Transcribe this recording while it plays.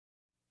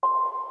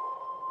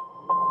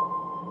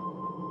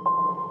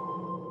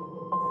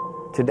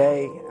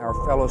Today, our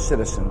fellow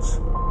citizens,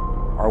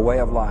 our way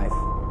of life,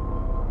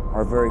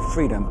 our very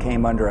freedom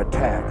came under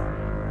attack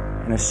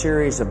in a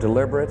series of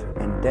deliberate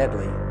and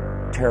deadly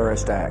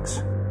terrorist acts.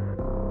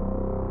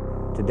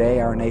 Today,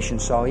 our nation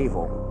saw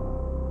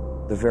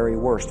evil, the very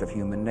worst of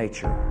human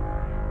nature,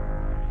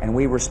 and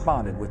we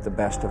responded with the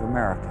best of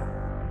America.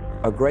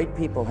 A great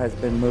people has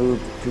been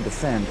moved to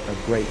defend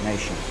a great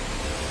nation.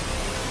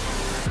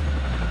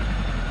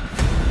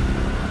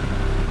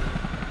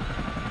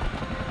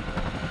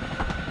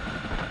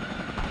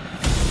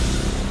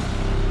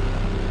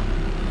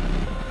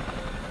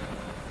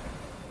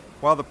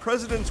 While the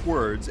president's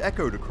words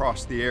echoed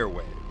across the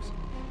airwaves,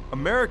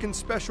 American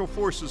Special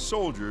Forces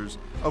soldiers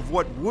of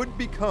what would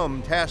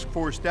become Task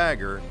Force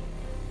Dagger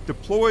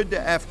deployed to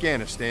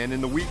Afghanistan in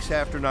the weeks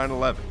after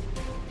 9/11.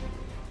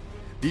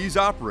 These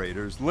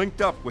operators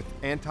linked up with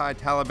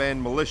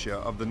anti-Taliban militia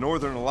of the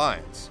Northern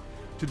Alliance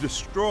to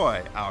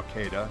destroy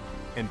al-Qaeda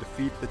and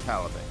defeat the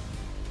Taliban.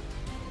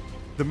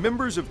 The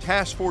members of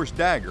Task Force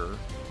Dagger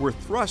were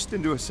thrust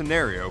into a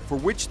scenario for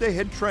which they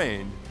had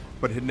trained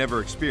but had never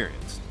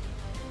experienced.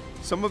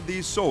 Some of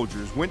these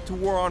soldiers went to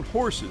war on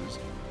horses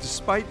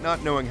despite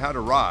not knowing how to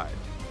ride,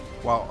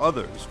 while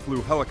others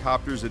flew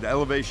helicopters at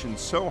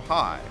elevations so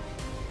high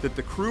that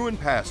the crew and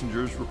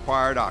passengers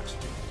required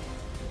oxygen.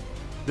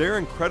 Their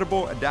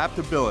incredible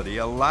adaptability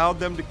allowed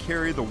them to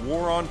carry the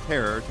war on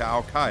terror to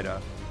al-Qaeda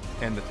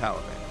and the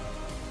Taliban.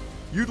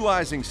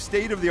 Utilizing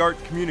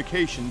state-of-the-art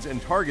communications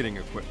and targeting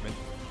equipment,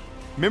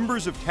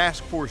 members of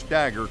Task Force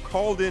Dagger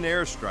called in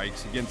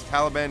airstrikes against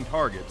Taliban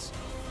targets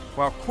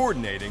while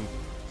coordinating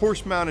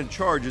horse-mounted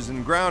charges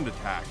and ground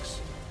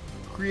attacks,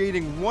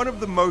 creating one of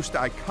the most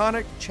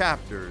iconic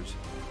chapters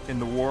in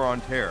the War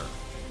on Terror.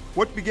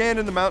 What began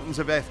in the mountains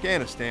of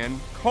Afghanistan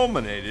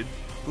culminated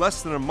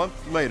less than a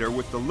month later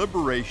with the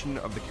liberation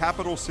of the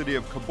capital city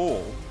of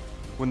Kabul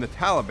when the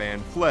Taliban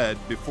fled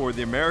before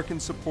the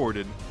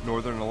American-supported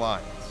Northern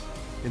Alliance.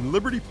 In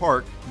Liberty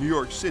Park, New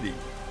York City,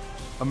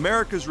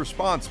 America's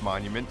Response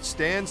Monument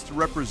stands to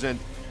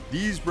represent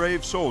these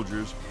brave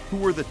soldiers who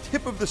were the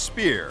tip of the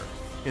spear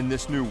in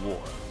this new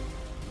war.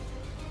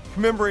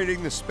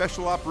 Commemorating the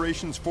Special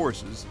Operations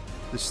Forces,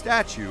 the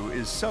statue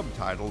is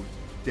subtitled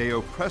De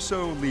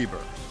Oppresso Liber,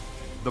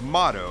 the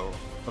motto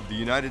of the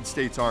United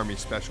States Army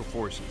Special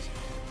Forces,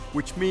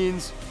 which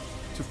means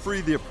to free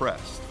the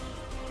oppressed.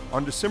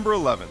 On December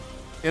 11th,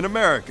 in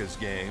America's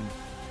game,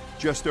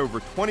 just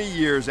over 20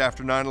 years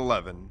after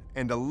 9/11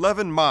 and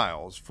 11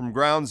 miles from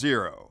Ground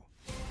Zero,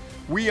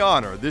 we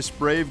honor this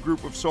brave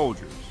group of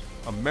soldiers,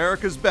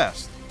 America's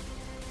best,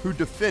 who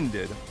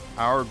defended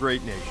our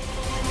great nation.